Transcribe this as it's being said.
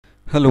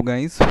Hello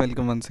guys,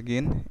 welcome once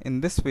again.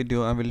 In this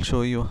video I will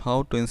show you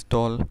how to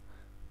install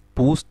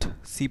Boost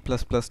C++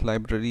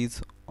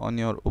 libraries on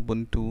your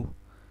Ubuntu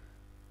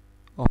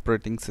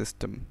operating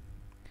system.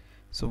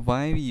 So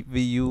why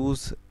we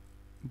use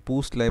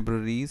Boost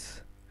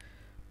libraries?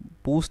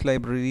 Boost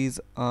libraries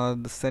are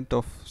the set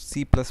of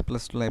C++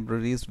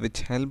 libraries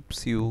which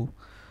helps you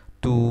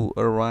to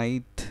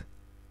write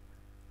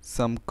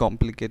some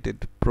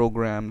complicated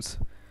programs.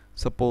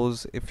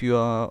 Suppose if you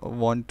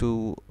want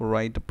to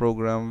write a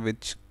program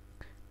which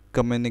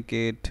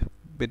communicate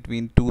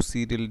between two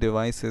serial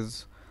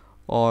devices,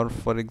 or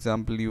for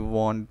example you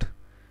want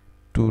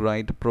to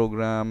write a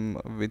program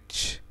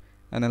which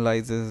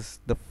analyzes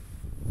the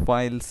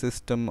file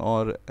system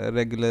or a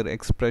regular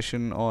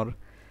expression or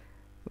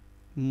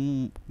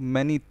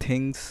many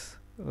things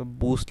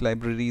Boost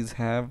libraries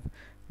have,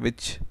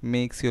 which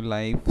makes your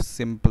life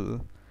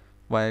simple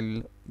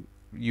while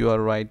you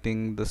are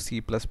writing the C++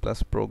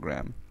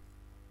 program.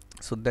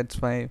 So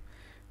that's why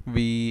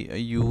we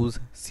use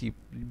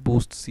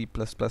Boost C++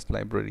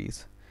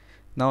 libraries.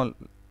 Now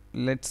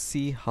let's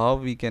see how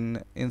we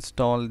can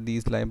install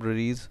these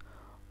libraries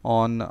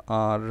on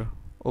our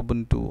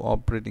Ubuntu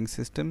operating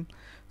system.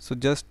 So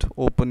just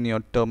open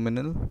your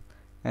terminal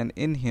and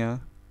in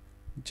here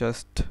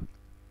just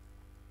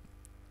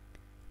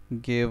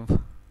give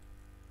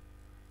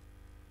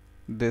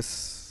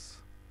this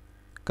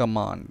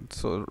command.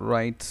 So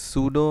write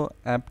sudo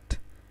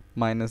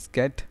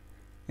apt-get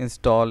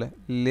install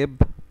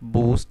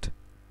libboost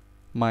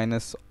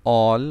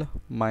 -all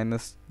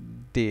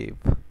 -dev.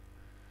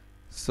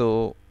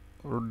 So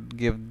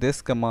give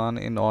this command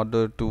in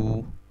order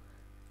to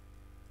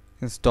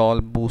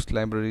install Boost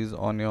libraries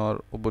on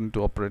your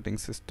Ubuntu operating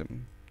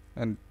system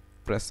and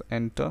press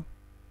enter.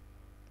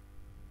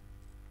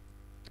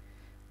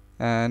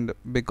 And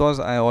because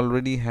I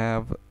already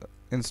have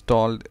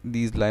installed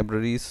these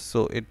libraries,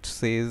 so it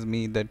says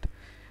me that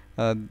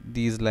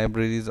these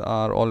libraries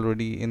are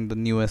already in the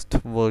newest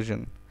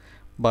version.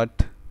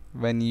 But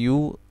when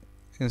you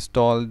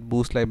install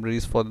Boost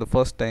libraries for the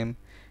first time,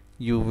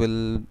 you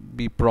will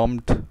be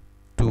prompted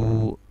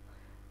to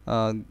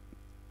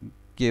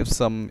give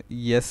some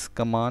yes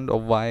command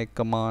or y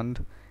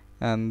command,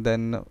 and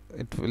then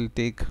it will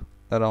take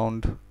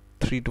around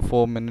 3 to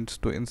 4 minutes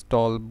to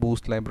install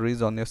Boost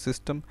libraries on your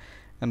system.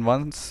 And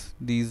once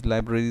these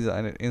libraries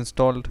are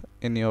installed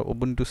in your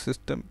Ubuntu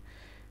system,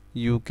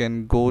 you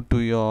can go to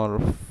your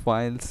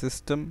file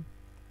system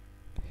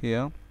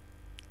here.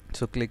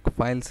 So click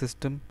file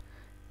system,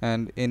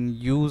 and in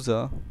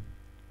user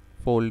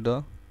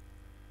folder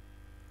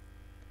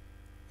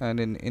and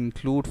in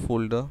include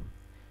folder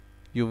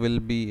you will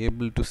be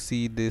able to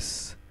see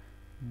this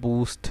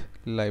Boost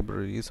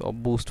libraries or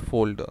Boost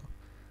folder.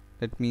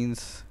 That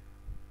means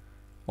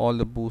all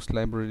the Boost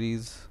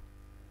libraries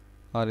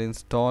are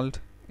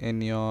installed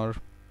in your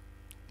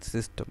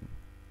system.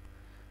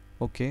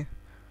 Okay,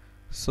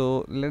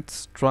 so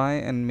let's try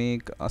and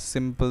make a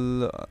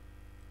simple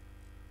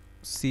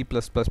C++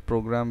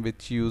 program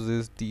which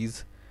uses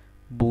these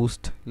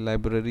Boost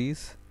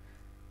libraries,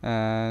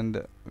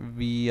 and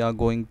we are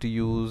going to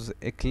use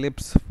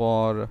Eclipse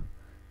for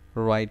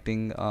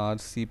writing our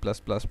C++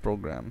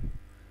 program.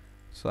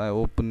 So I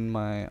open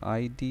my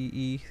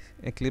IDE,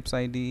 Eclipse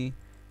IDE,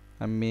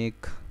 I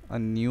make a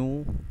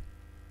new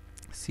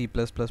C++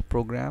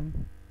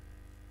 program,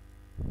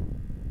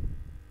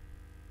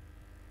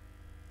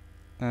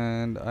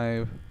 and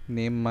I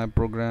name my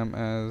program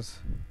as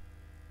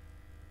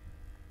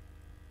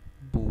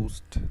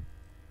Boost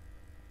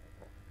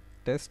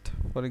test,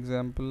 for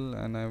example,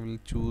 and I will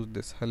choose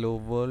this hello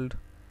world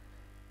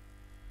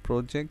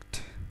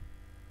project.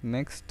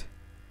 Next,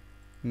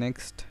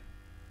 next,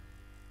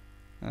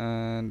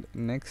 and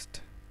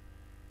next,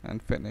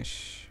 and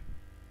finish.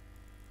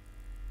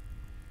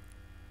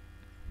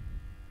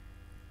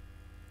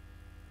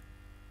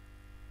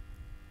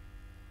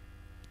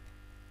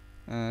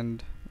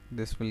 And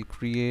this will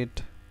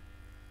create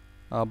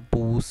a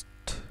Boost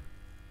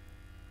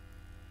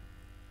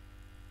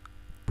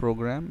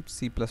program,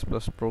 C++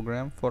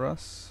 program for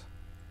us.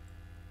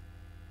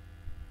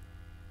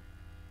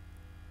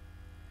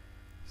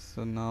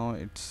 So now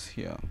it's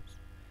here.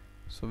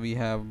 So we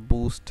have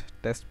Boost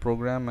test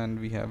program and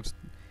we have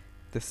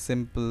the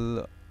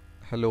simple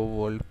hello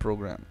world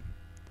program.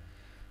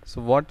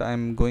 So what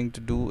I'm going to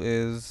do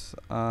is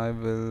I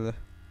will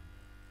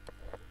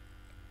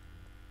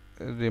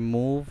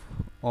remove,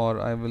 or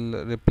I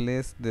will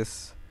replace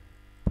this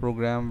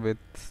program with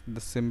the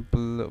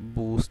simple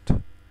Boost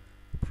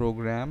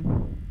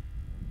program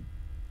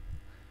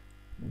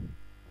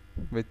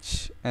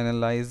which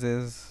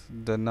analyzes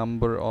the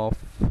number of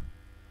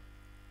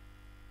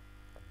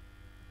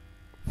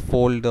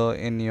folder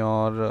in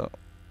your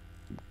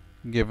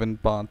given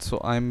path. So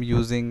I'm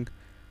using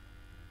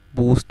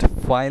Boost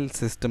file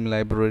system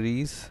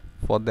libraries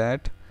for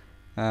that,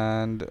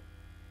 and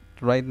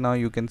right now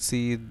you can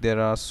see there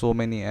are so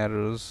many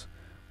errors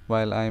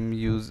while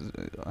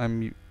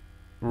I'm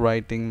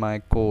writing my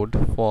code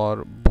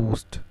for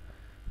Boost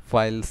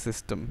file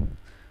system.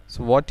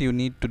 So what you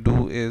need to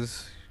do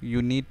is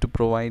you need to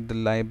provide the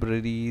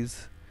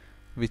libraries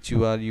which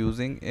you are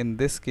using. In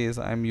this case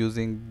I'm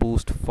using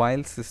boost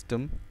file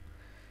system,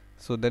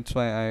 so that's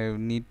why I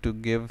need to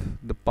give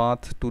the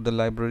path to the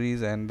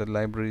libraries and the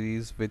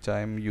libraries which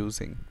I am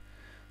using.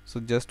 So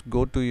just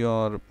go to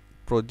your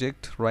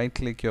project, right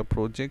click your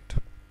project,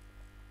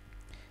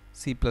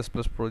 C++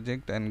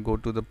 project, and go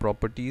to the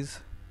properties,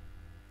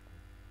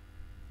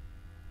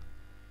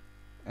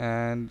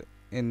 and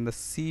in the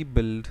C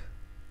build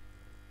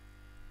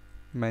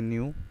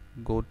menu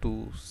go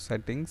to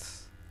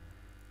settings,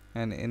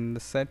 and in the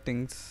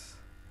settings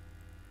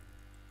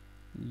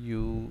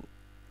you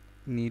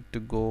need to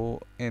go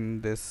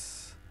in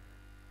this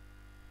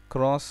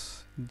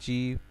cross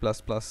G++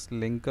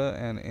 linker,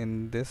 and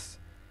in this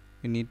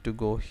you need to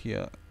go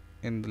here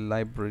in the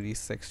library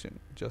section.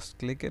 Just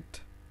click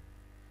it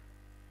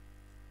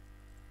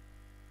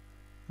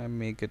and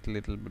make it a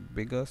little bit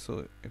bigger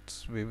so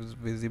it's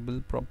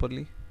visible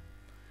properly.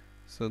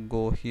 So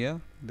go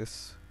here,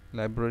 this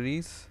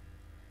libraries,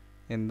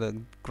 in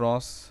the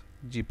cross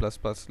G++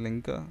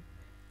 linker,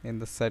 in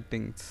the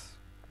settings,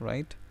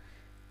 right,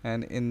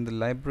 and in the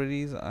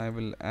libraries I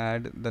will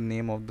add the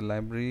name of the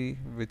library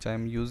which I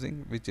am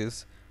using, which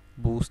is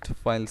boost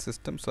file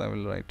system. So I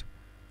will write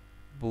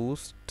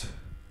boost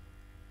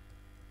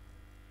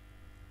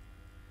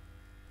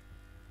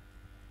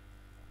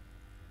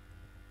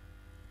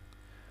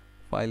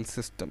file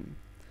system.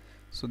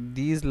 So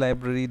these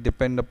library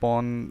depend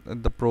upon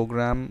the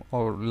program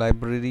or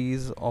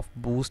libraries of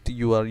boost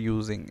you are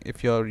using.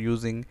 If you are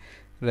using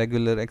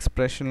regular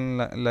expression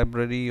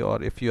library,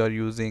 or if you are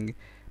using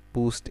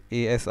boost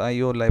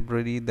ASIO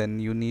library, then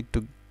you need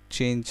to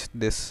change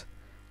this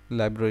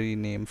library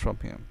name from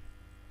here.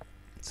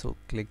 So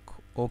click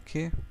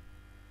OK,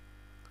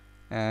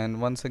 and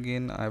once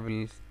again I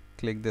will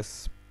click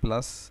this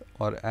plus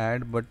or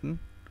add button,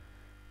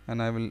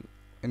 and I will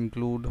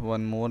include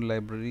one more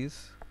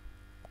libraries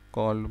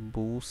called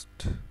boost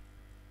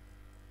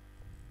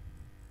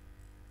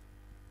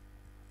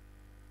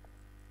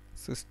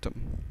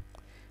system.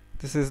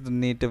 This is the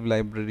native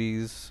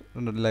library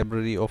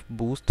of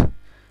boost,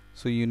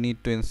 so you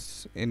need to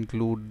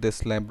include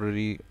this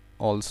library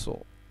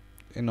also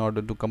in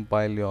order to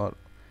compile your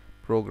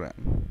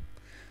program.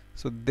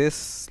 So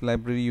this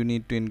library you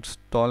need to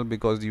install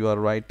because you are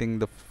writing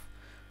the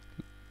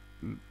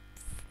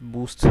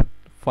boost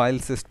file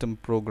system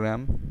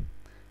program,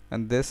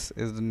 and this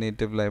is the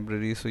native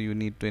library, so you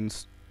need to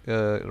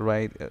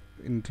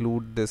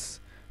include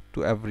this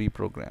to every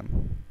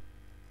program.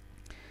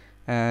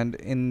 And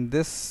in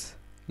this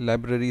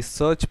library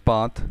search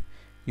path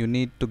you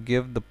need to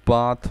give the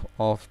path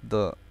of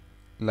the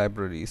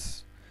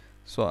libraries.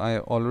 So I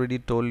already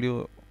told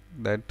you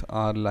that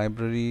our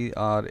library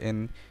are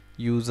in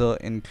user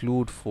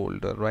include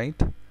folder,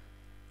 right?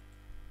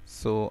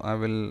 So I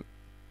will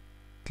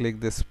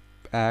click this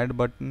add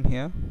button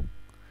here,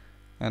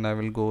 and I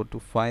will go to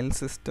file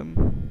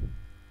system,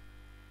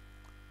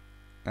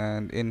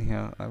 and in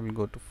here I will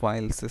go to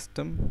file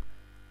system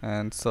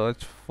and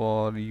search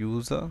for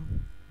user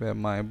where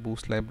my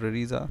boost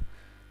libraries are.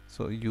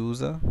 So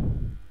user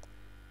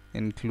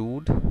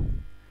include,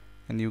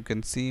 and you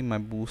can see my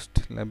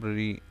boost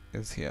library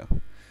is here.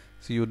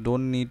 So you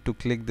don't need to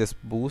click this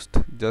boost,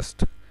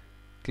 just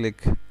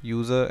click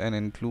user and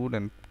include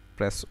and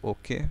press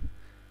OK,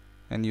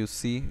 and you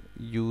see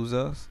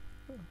users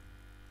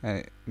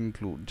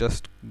include.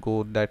 Just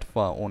go that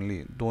far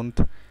only, don't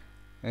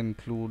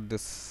include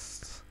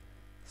this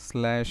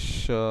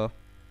slash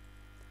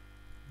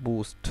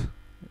boost,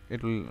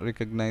 it will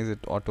recognize it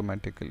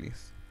automatically.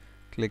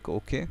 Click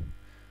OK,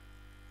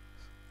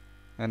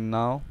 and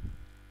now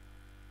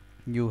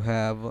you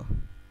have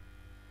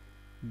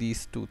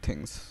these two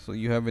things. So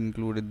you have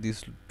included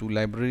these two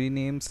library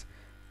names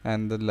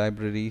and the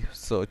library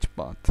search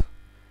path,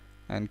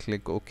 and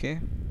click OK.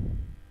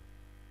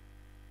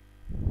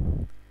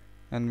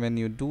 And when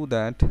you do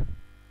that,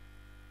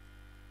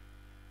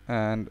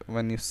 and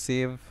when you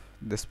save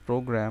this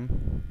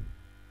program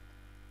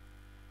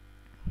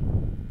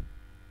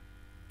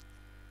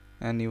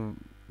and you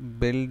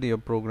build your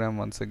program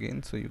once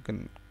again, so you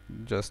can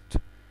just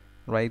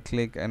right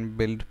click and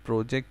build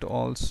project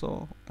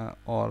also,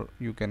 or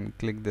you can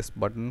click this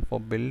button for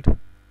build,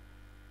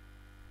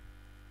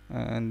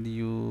 and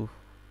you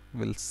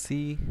will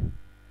see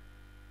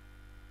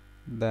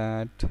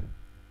that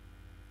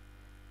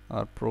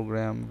our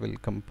program will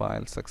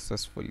compile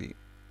successfully,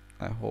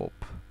 I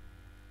hope.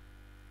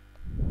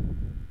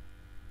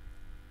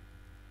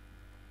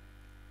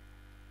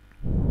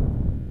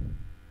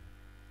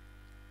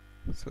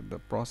 So the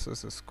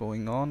process is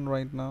going on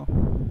right now.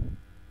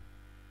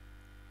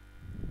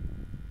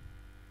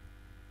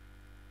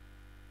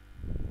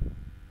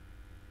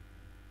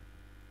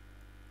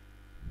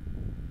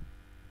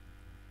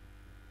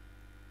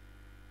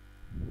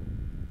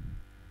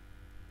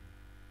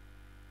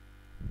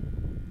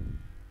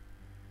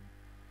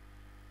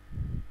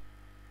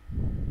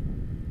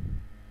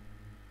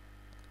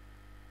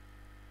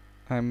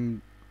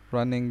 I'm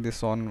running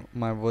this on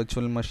my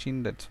virtual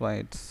machine, that's why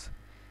it's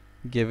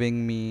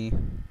giving me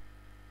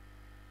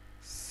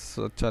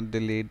such a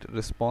delayed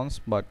response,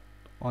 but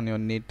on your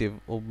native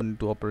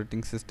Ubuntu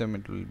operating system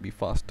it will be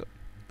faster.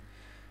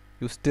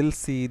 You still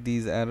see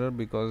these error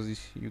because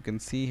you can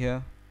see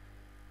here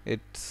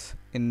it's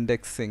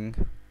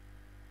indexing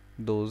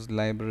those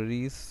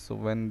libraries. So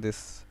when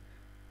this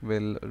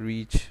will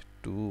reach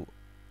to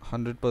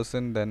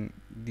 100%, then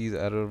these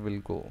error will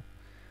go,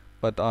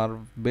 but our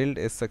build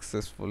is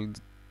successful.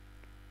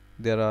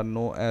 There are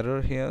no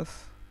error here,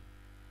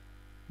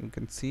 you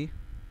can see.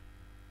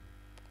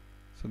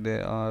 So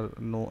there are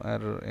no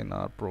error in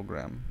our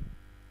program.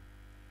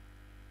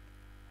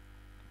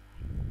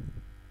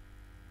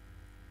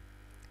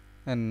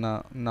 And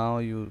now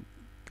you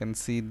can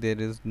see there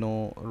is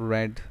no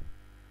red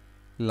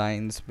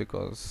lines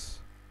because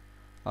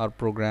our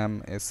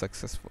program is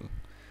successful.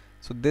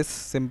 So this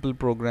simple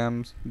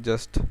program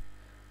just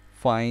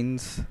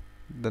finds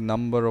the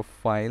number of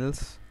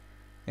files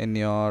in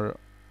your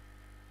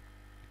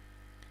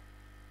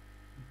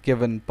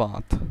given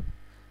path.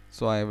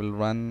 So I will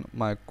run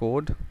my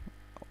code,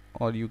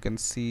 or you can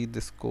see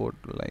this code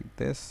like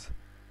this.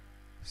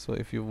 So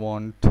if you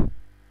want,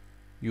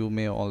 you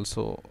may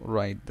also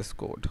write this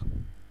code.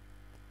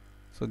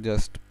 So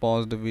just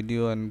pause the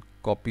video and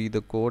copy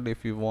the code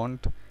if you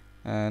want,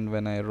 and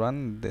when I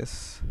run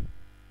this,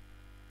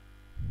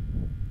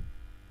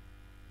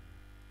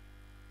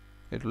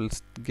 it will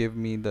give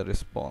me the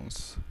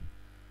response.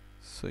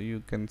 So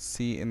you can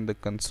see in the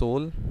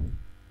console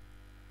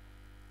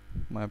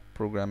my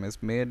program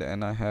is made,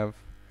 and I have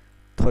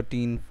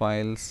 13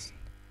 files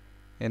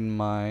in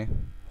my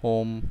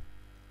home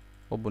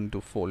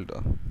Ubuntu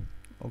folder.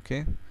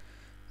 Okay,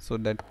 so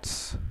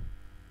that's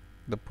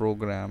the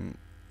program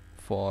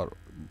for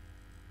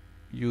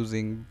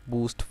using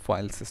Boost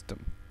file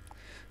system.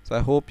 So I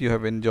hope you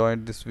have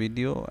enjoyed this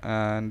video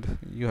and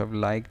you have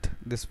liked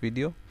this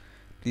video.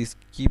 Please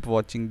keep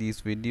watching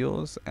these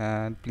videos,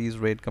 and please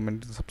rate,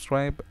 comment and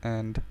subscribe,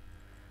 and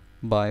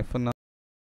bye for now.